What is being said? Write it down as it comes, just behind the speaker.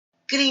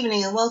Good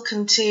evening and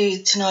welcome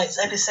to tonight's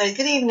episode.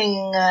 Good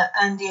evening,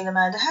 Andy and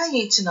Amanda. How are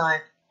you tonight?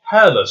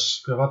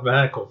 Hairless. I've had my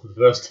hair cut for the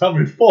first time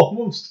in 4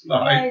 months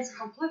tonight. Yeah, it's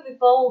completely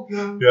bald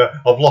now. Yeah,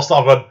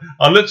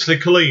 I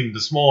literally cleaned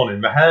this morning.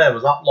 My hair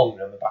was that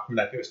long on the back of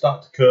my neck. It was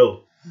starting to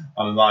curl.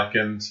 And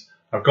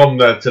I've gone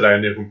there today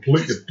and they've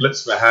completely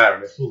blitzed my hair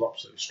and it feels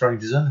absolutely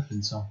strange as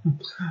anything. So,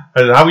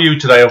 how are you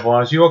today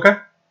otherwise? You okay?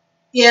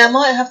 Yeah, I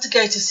might have to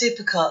go to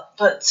Supercut,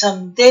 but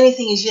the only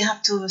thing is you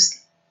have to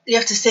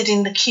sit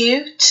in the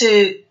queue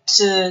to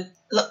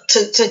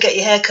get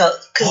your hair cut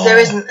because there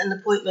isn't an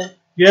appointment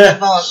in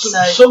advance.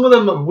 Some of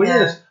them are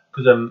weird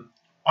because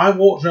I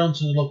walked around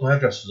to the local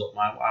hairdressers up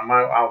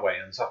our way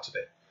on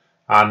Saturday,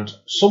 and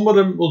some of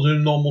them will do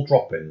normal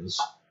drop-ins,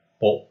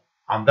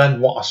 and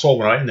then what I saw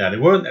when I went in there, they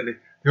weren't any.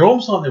 They're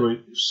almost like they were.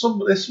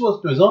 This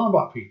was bizarre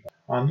about people.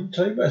 And I'll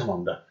tell you about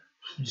Amanda.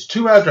 There's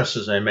 2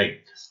 hairdressers they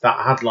made that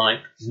had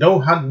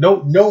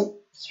no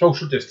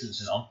social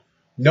distancing on.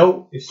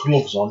 No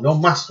gloves on, no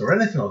mask or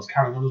anything else,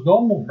 carrying on as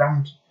normal,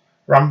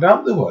 rammed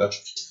out they were.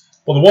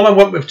 But the one I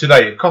went with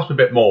today, it cost me a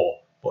bit more,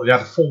 but they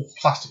had a full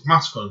plastic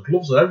mask on,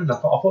 gloves and everything. I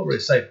felt really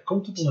safe,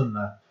 comfortable in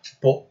there.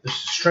 But there's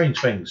strange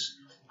things.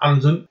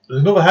 And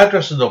there's another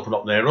hairdresser that opened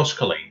up near us,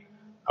 Colleen,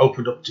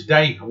 opened up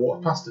today. I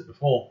walked past it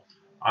before,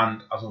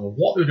 and I don't know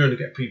what they were doing to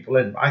get people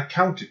in. I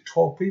counted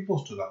 12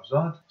 people stood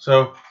outside.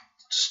 So,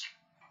 it's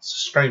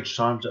strange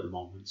times at the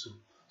moment. So.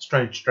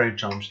 Strange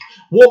times.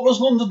 What was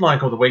London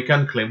like over the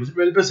weekend, Colleen? Was it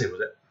really busy, was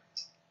it?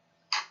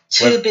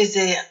 Too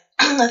busy.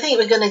 I think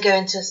we're going to go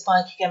into a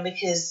spike again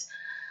because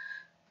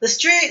the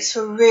streets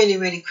were really,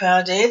 really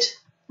crowded.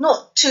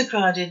 Not too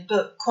crowded,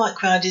 but quite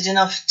crowded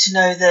enough to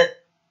know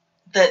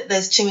that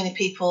there's too many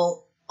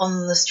people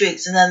on the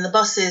streets. And then the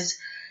buses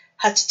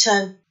had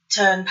to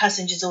turn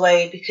passengers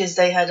away because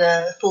they had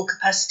a full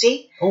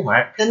capacity. Oh,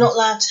 heck. They're not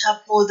allowed to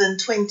have more than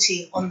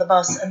 20 on the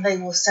bus, and they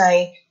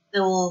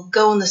will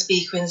go on the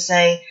speaker and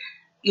say,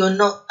 you're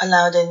not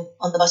allowed in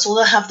on the bus. Or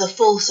they'll have the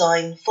full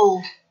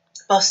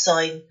bus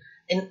sign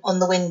on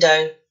the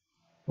window.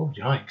 Oh,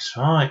 yikes.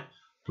 Right.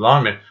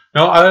 Blimey.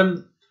 Now,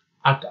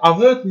 I've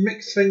heard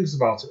mixed things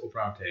about it up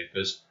around here,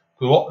 because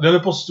the other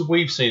buses that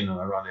we've seen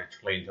around here to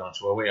Clean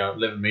Johnson, where we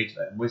live and meet,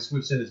 and we've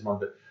seen this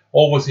Monday,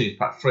 all we've seen is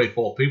about 3 or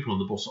 4 people on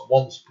the bus at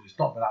once, but it's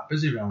not been that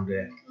busy around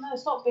here. No,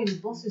 it's not been the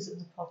buses that's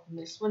the problem.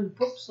 It's when the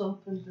pubs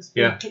open, there's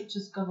been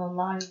pictures gone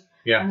online,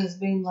 and there's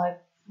been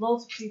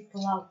loads of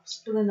people out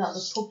spilling out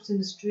the pubs in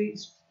the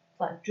streets,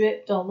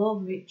 draped all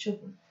over each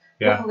other.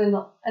 Yeah. Definitely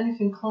not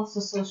anything close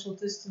to social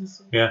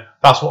distancing. Yeah,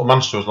 that's what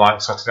Manchester was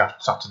like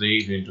Saturday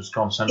evening, just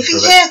gone centre If you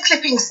of it. hear a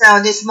clipping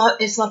sound, it's my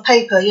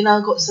paper.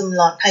 I've got some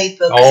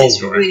paper because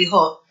it's really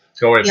hot.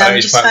 Sorry,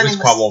 it's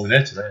quite warm in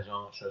here today as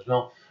well, as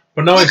well.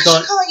 But no, it's you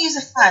can't use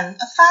a fan.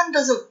 A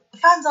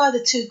fan's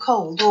either too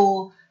cold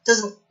or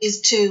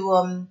is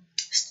too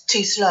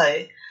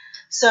slow.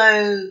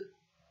 So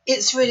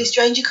it's really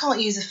strange. You can't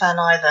use a fan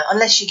either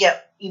unless you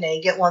get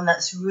one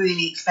that's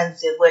really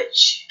expensive,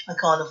 which I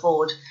can't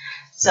afford.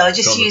 So I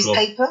just use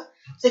paper.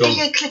 So if you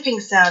hear a clipping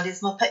sound,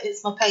 it's my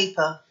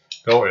paper.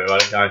 Don't worry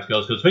about it, guys,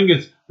 girls. Because the thing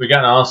is, we're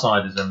getting our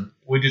side is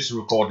we did some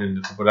recording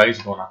a couple of days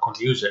ago and I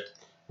couldn't use it.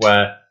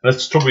 Where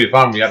that's the trouble with your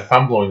fan. You had a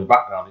fan blowing in the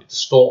background, it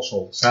distorts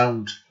all the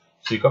sound.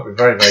 So you've got to be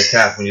very, very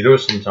careful when you do it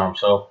sometimes.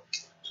 So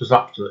it's just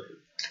absolutely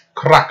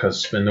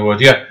crackers, been the word,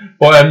 yeah.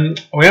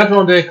 But we had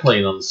one day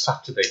clean on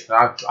Saturday.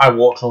 I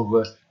walked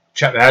over,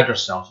 checked the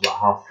hairdresser out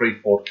about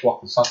 3:30, 4 o'clock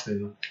on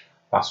Saturday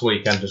last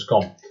weekend, just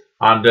gone.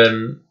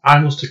 And I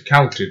must have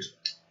counted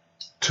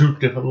 2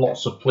 different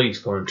lots of police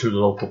going to the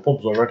local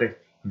pubs already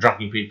and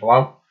dragging people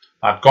out.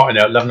 I'd got in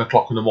there at 11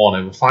 o'clock in the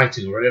morning. We're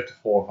fighting already after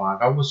 4 or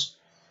 5 hours.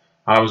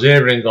 And I was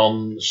hearing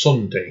on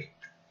Sunday,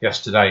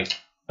 yesterday,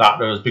 that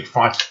there was a big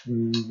fight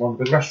in one of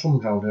the big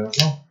restaurants out there as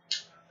well.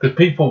 Because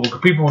people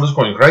were just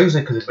going crazy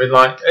because it's been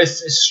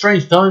it's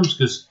strange times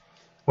because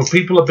when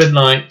people have been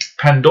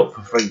penned up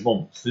for 3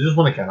 months, they just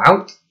want to get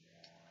out.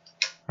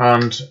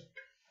 And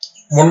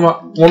one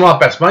of my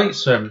best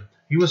mates,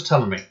 he was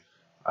telling me,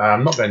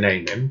 I'm not going to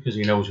name him because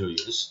he knows who he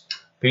is.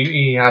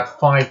 He had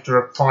 5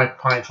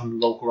 pints from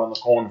the local around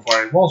the corner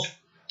where he was.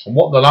 And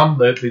what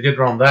they did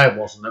around there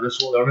was, and that's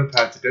what they're only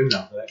prepared to do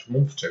now for the next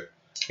month or 2,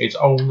 it's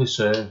only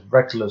serve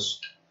regulars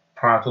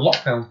prior to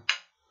lockdown.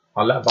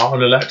 I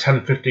only let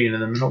 10 15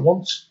 in a minute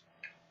once.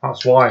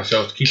 That's why,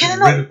 so to keep it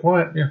really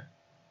quiet, yeah.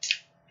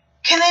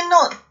 Can they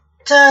not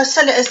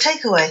sell it as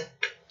takeaway?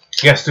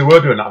 Yes, they were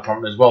doing that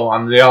apparently as well,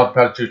 and they are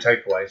prepared to do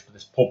takeaways for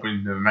this pub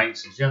in the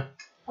Maces, yeah.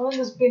 I mean,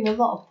 there's been a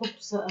lot of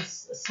pubs that are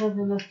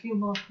serving a few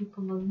more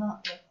people than that.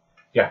 Though.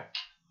 Yeah,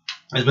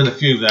 there's been a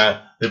few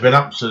there. They've been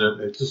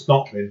absolutely, it's just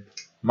not been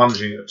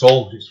managing it at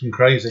all. It's been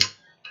crazy.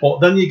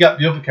 But then you get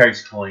the other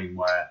case, Colleen,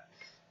 where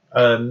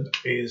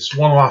it's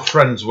one of our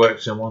friends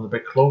works in one of the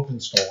big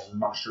clothing stores in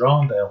Manchester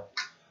Arndale.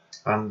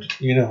 And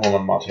you know who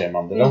I'm at here,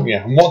 Amanda, don't you?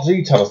 And what did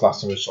he tell us last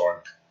time we saw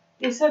him?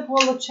 He said,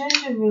 well, the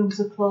changing rooms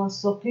are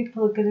closed, so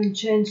people are getting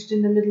changed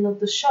in the middle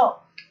of the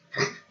shop.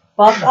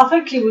 But I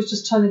think he was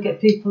just trying to get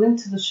people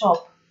into the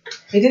shop.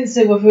 He didn't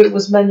say whether it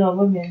was men or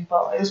women,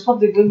 but it was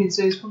probably women,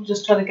 so he was probably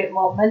just trying to get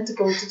more men to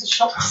go into the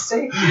shop to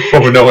see.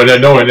 Probably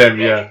knowing them,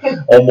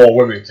 yeah. Or more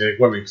women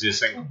because you're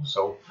single.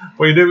 So,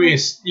 what you do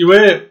is, you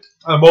hear at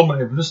the moment,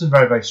 we're just in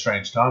very, very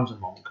strange times at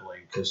the moment,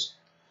 Colleen, because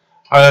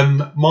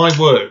my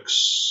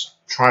work's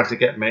tried to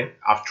get me,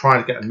 I've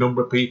tried to get a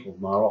number of people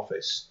from our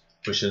office,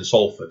 which is in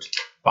Salford,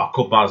 about a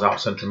couple of miles out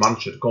of central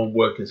Manchester, to go and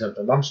work in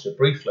central Manchester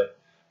briefly,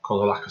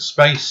 because of lack of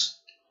space.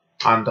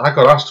 And I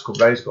got asked a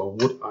couple of days ago,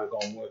 would I go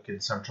and work in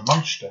central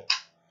Manchester?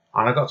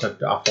 And I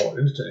thought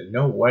instantly,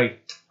 no way,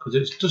 because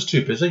it's just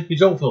too busy. You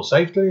don't feel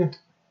safe, do you?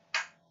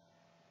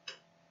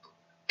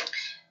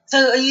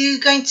 So are you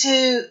going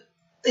to,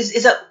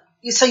 is that,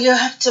 so you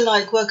have to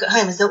like work at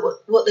home? Is that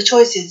what the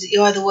choice is?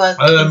 You either work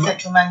in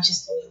central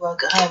Manchester or you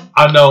work at home?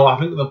 I know, I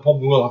think they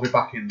probably will have it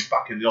back in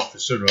the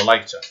office sooner or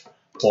later.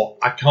 But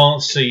I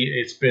can't see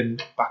it's been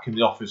back in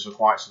the office for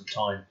quite some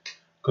time.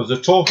 Because they're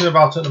talking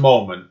about at the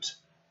moment,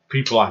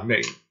 people like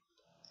me,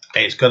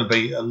 it's going to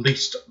be at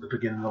least the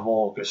beginning of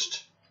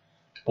August.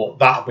 But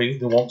they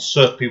want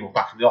certain people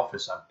back in the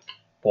office then.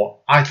 But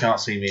I can't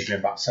see me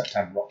being back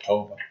September,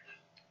 October.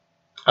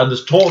 And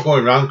there's talk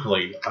going around,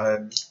 Colleen,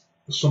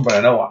 somebody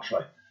I know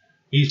actually,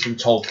 he's been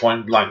told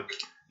point blank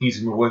he's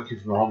going to be working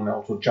from home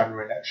now until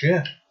January next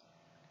year.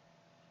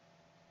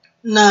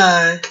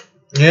 No.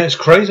 Yeah, it's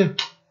crazy.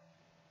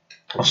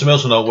 Somebody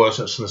else I know works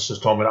at solicitors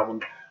told me that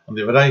one on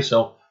the other day,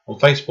 so on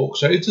Facebook.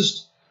 So it's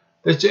just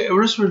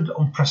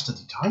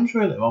unprecedented times,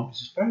 really. It's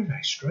just very,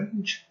 very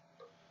strange.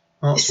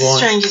 It's the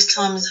strangest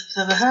times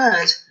I've ever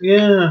heard.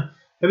 Yeah,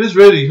 it is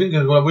really. You think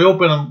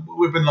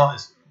we've been like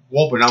this,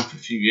 wobbling around for a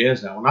few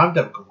years now, and I've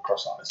never come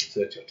across like this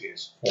in 30 odd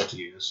years, 40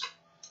 years.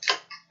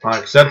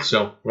 Like I said,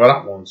 so we're at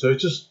that one. So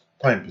it's just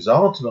plain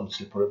bizarre, to be honest,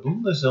 to put it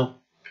bluntly. So,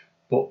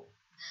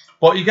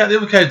 but you get the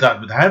other case that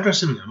with the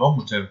hairdressing at the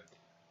moment.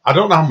 I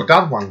don't know how my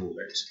dad wangled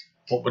it,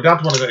 but my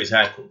dad wanted to get his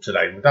hair cut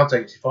today. My dad's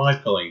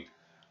 85, Colleen,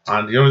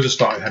 and he only just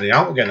started heading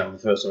out again on the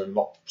first time in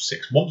about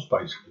 6 months,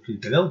 basically, he's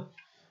been ill.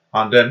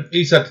 And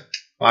he said,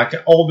 like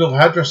all the other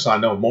hairdressers I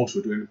know, most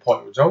were doing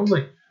appointments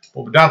only.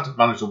 But my dad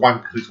managed to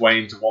wangle his way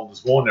into one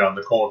this morning on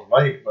the corner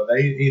lane where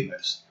he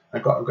lives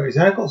and got his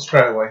hair cut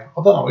straight away. I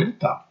don't know how he did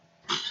that.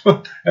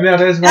 Any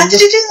ideas? How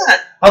did you do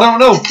that? I don't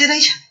know.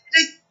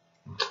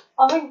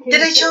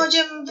 Did they charge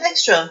him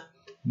extra?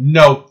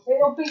 No.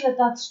 It'll be your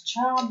dad's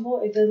charm,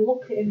 won't it? They'll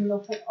look at him and they'll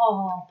think,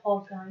 oh,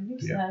 poor guy,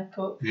 his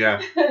haircut. Yeah.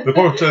 They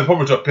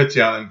probably took pity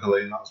on him,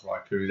 Colleen, that's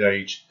why, for his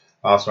age.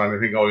 That's why they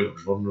think, oh, he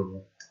looks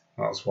vulnerable.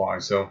 That's why,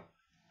 so.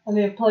 And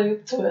he'll play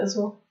up to it as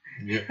well.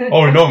 Yeah.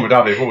 Oh, no, my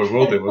dad, he probably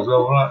will do as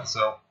well, right?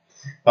 So,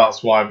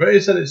 that's why. But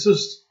he said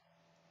it's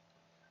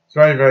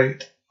very, very,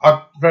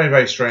 very,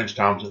 very strange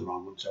times at the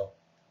moment, so.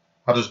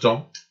 I just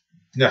don't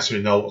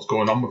necessarily know what's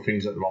going on with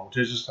things at the moment.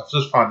 I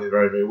just find it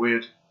very, very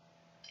weird.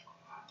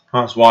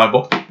 That's why,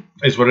 but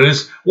it's what it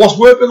is. What's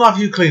work been like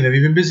for you, Colleen? Have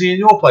you been busy in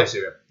your place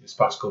here this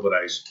past couple of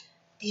days?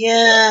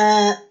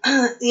 Yeah,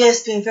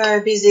 it's been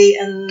very busy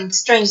and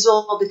strange as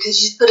well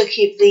because you've got to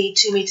keep the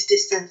 2 metre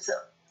distance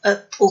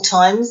at all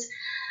times.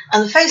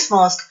 And the face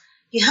mask,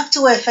 you have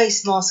to wear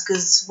face mask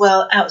as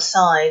well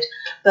outside.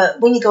 But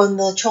when you go on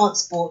the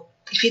transport,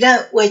 if you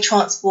don't wear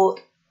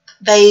transport,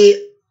 they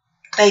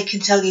can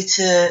tell you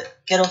to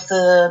get off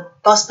the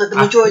bus, but the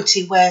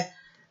majority wear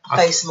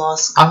face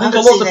mask. I think a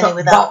lot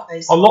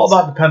of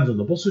that depends on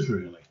the buses,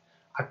 really.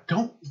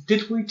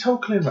 Did we tell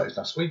Colleen about it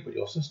last week with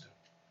your sister?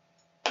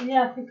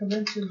 Yeah, I think I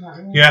mentioned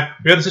that. Yeah,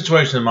 we had a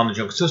situation in my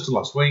younger sister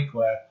last week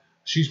where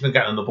she's been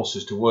getting on the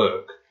buses to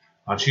work,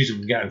 and she's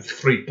been getting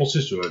 3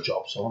 buses to her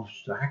job, so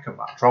she's a heck of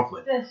that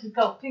travelling. Yeah, she's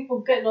got people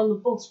getting on the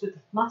bus with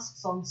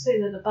masks on,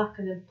 sitting at the back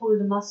and then pulling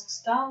the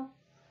masks down.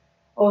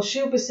 Or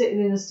she'll be sitting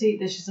in a seat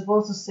that she's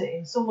supposed to sit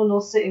in. Someone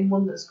will sit in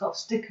one that's got a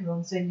sticker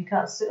on saying you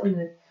can't sit on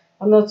it.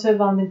 And they'll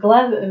turn around and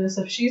glare at her as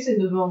if she's in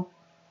the room.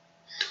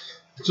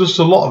 It's just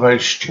a lot of very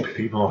stupid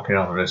people knocking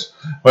out of this.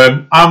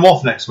 I'm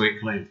off next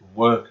week, Colleen, from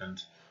work,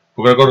 and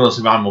we're going to go to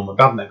see my mum and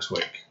dad next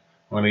week.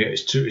 We're going to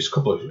get his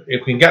couple of,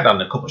 if we can get down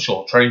a couple of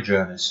short train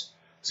journeys.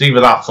 It's either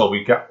that or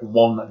we get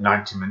 1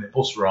 90-minute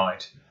bus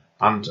ride.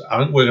 And I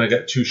think we're going to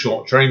get 2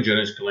 short train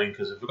journeys, Colleen,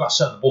 because if we've got to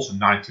sit on the bus for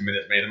 90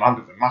 minutes, me and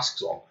Amanda with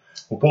masks on,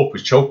 we'll both be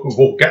choking. We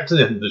won't get to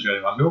the end of the journey,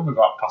 Amanda. We'll be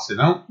about passing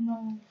out.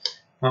 No.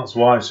 That's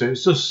why. So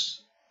it's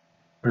just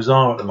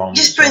bizarre at the moment.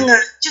 Just bring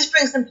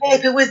some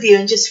paper with you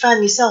and just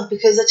fan yourself,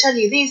 because I tell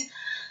you,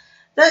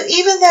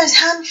 even those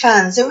hand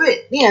fans are,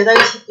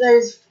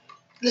 those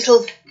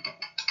little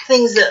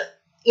things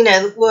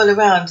that whirl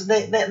around.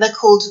 They're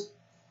called.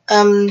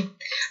 I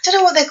don't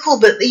know what they're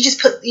called, but you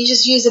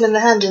just use them in the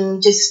hand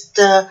and just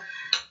the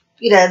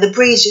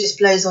breeze just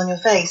blows on your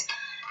face.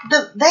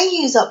 They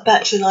use up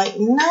battery like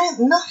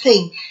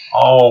nothing.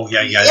 Oh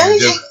yeah.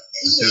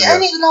 It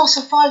only lasts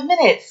for 5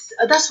 minutes.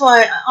 That's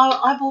why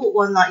I bought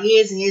one like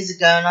years and years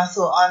ago, and I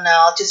thought, oh no,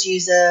 I'll just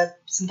use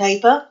some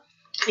paper,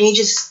 and you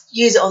just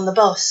use it on the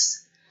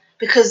bus,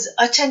 because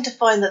I tend to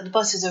find that the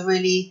buses are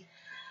really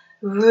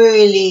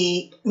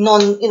really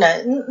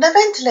they're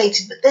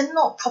ventilated, but they're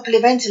not properly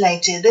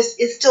ventilated.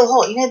 It's still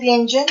hot. You know the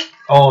engine?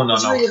 Oh, no,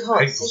 it's really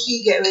hot. So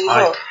you get really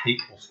hot. I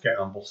hate getting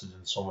on buses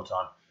in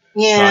summertime.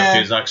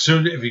 Yeah. Like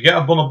soon if you get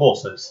up on a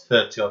bus and it's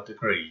 30 odd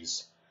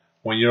degrees,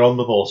 when you're on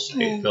the bus,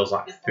 it feels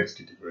like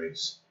 50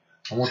 degrees.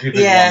 And what do you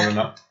think longer than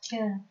that?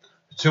 Yeah.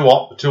 Too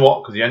hot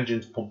because the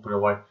engine's pumping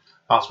away.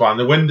 That's why. And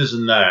the windows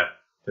in there,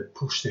 they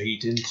push the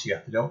heat into you.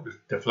 They don't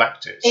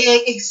deflect it.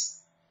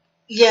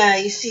 Yeah,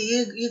 you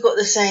see, you got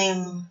the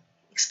same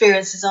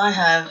experience as I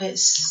have.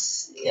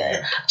 It's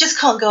just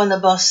can't go on the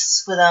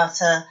bus without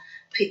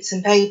pits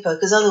and paper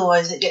because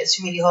otherwise it gets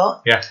really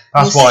hot. Yeah,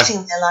 that's why. You're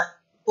sitting there like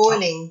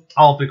boiling.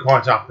 I'll be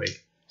quite happy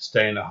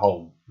staying at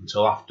home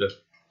until after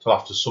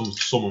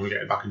summer. We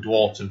get back into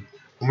autumn.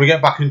 When we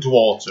get back into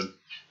autumn,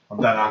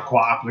 and then I'll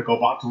quite happily go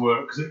back to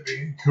work because it'd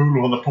be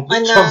cooler on the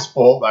public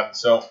transport then.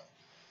 So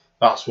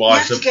that's why. You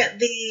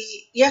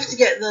have to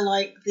get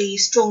the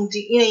strong.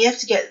 You have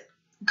to get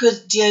good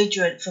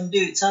deodorant from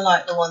Boots. I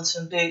like the ones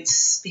from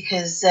Boots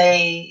because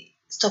they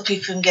stop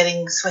you from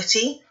getting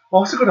sweaty.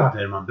 Oh, that's a good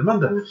idea,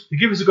 Amanda. You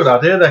give us a good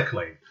idea there,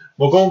 Colleen.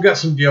 We'll go and get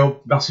some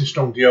massive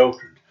strong deodorant.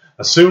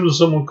 As soon as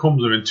someone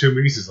comes within 2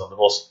 meters on the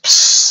bus,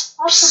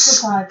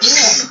 that's a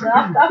good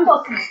idea. I've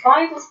got some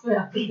spider spray.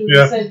 I could do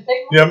the same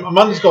thing. Yeah,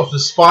 Amanda's got the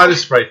spider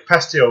spray,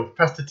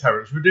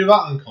 pestilence. We do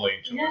that in Colleen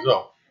as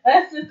well. I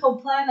have to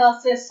complain. I'll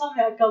say,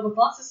 sorry, I've got my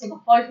glasses and I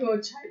thought you were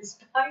a giant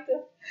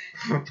spider.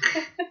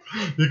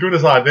 You're giving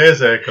us ideas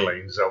there,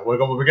 Colleen, so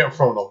we're getting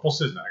thrown off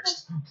buses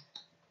next.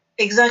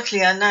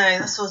 Exactly, I know.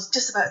 That's what I was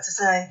just about to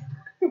say.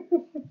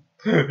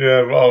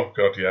 Yeah, oh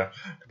God, yeah.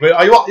 But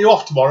are you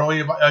off tomorrow?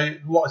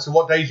 So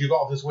what days you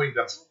got off this week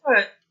then?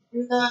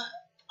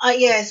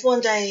 It's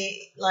one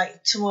day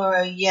like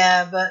tomorrow,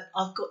 but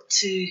I've got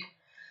to.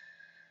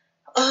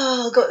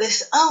 I've got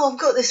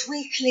this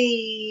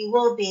weekly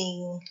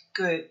wellbeing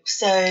group,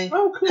 so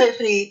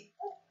hopefully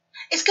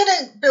it's going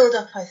to build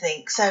up. I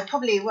think so.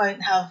 Probably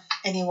won't have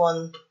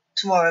anyone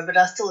tomorrow, but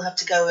I still have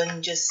to go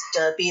and just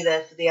be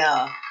there for the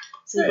hour.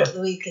 So we've got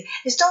the weekly.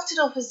 It started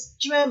off as.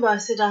 Do you remember I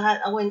said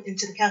I went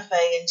into the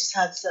cafe and just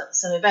had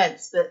some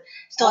events, but it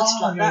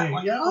started that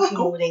coffee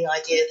morning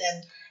idea.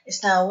 Then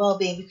it's now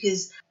wellbeing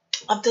because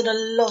I've done a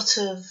lot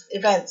of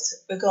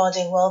events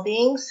regarding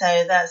wellbeing, so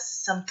that's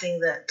something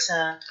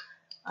that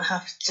I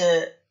have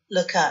to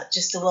look at,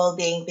 just the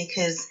wellbeing,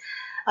 because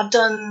I've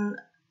done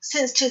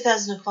since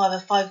 2005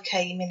 a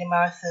 5K mini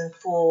marathon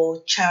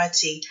for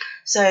charity.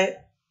 So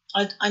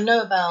I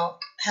know about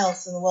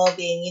health and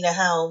wellbeing.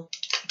 How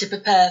to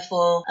prepare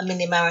for a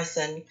mini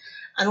marathon,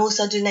 and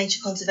also do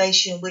nature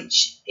conservation,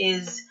 which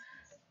is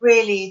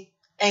really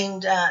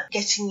aimed at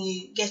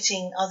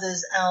getting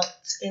others out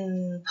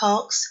in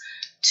parks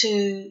to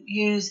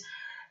use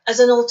as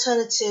an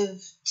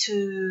alternative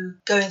to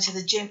going to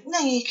the gym. No,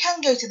 you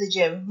can go to the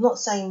gym. I'm not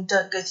saying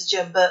don't go to the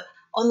gym, but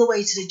on the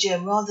way to the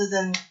gym, rather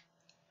than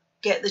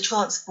get the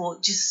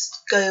transport,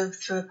 just go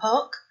through a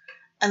park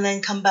and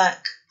then come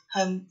back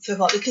home through a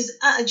park. Because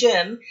at a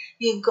gym,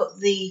 you've got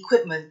the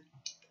equipment.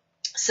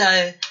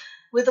 So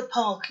with a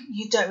park,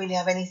 you don't really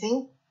have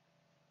anything.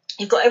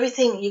 You've got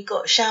everything. You've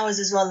got showers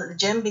as well at the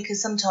gym,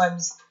 because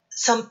sometimes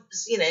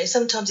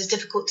it's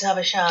difficult to have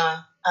a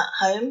shower at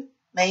home,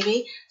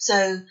 maybe.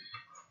 So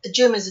the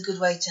gym is a good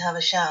way to have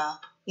a shower,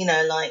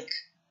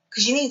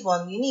 because you need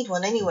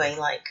one anyway,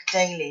 like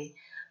daily.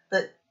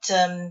 But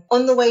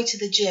on the way to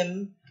the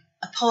gym,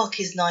 a park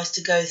is nice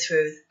to go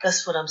through.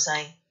 That's what I'm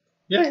saying.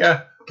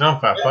 Yeah. No,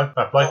 fair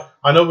play.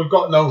 I know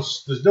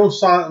there's no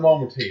sign at the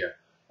moment here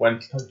when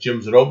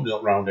gyms are opening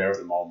up around here at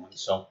the moment.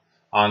 So,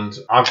 and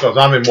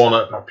I'm in one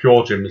at a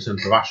Pure Gym that's in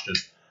Ashton,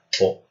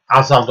 but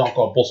as I've not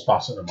got a bus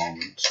pass at the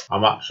moment,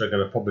 I'm actually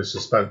going to probably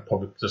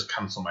just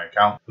cancel my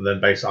account, and then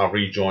basically I'll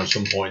rejoin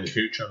some point in the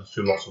future. Let's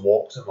do lots of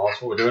walks, and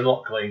that's what we're doing,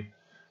 Colleen.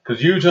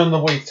 Because usually on the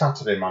week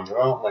Saturday, Amanda,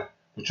 aren't we?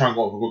 We try and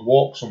go for a good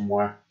walk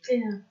somewhere.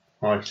 Yeah.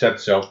 Like I said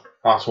so.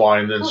 That's why.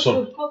 And then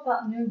we've got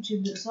that new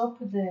gym that's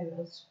open there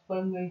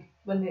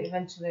when it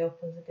eventually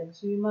opens again.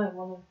 So you might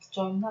want to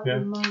join that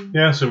one.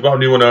 Yeah, so we've got a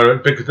new one there.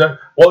 Because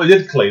what they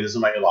did, Colleen, is to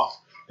make you laugh.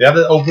 They had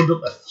it opened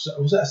up.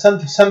 Was it a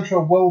centre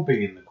of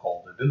wellbeing they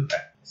called it, didn't they?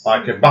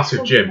 Like a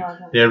massive gym.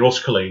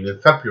 Like Colleen, in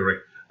February.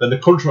 Then the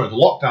country went to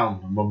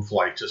lockdown a month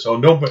later. So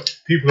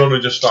people only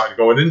just started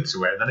going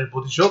into it, and then it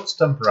bloody shuts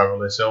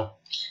temporarily. So.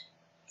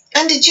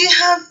 And did you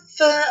have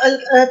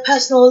a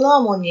personal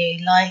alarm on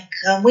you?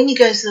 Like when you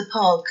go to the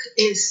park,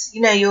 it's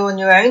you're on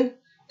your own.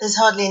 There's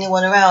hardly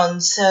anyone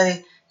around. So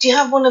do you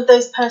have one of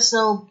those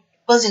personal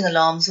buzzing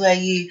alarms where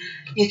you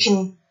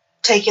can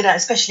take it out,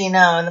 especially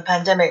now in the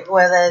pandemic,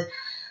 where there's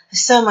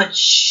so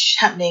much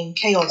happening,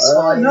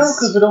 chaos-wise? No,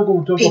 because they don't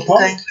go to the park.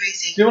 Going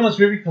crazy. To be honest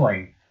with you,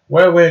 Colleen,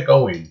 where we're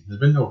going, there's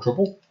been no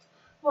trouble.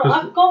 Well,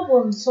 I've got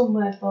one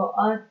somewhere, but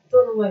I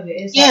don't know where it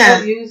is. Yeah. I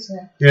don't use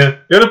it. Yeah.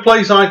 The only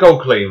place I go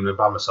clean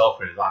by myself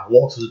is like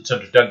walked to the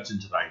Centre of Denton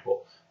today,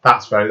 but that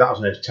was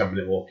only a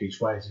 10-minute walk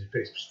each way. It's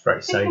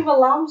very safe. Think of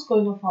alarms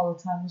going off all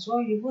the time as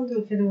well. You wonder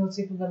if anyone's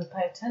even going to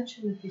pay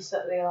attention if you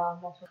set the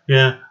alarm off.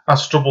 Yeah,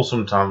 that's trouble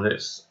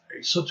sometimes.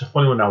 it's such a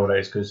funny one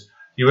nowadays because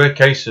you hear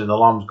cases and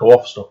alarms go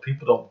off stuff.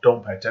 People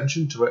don't pay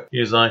attention to it.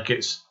 It's like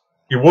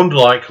you wonder,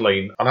 like,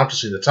 Colleen, and I've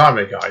just seen the time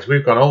here, guys.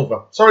 We've gone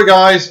over. Sorry,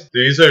 guys. See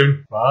you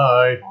soon.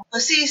 Bye. I'll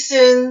see you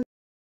soon.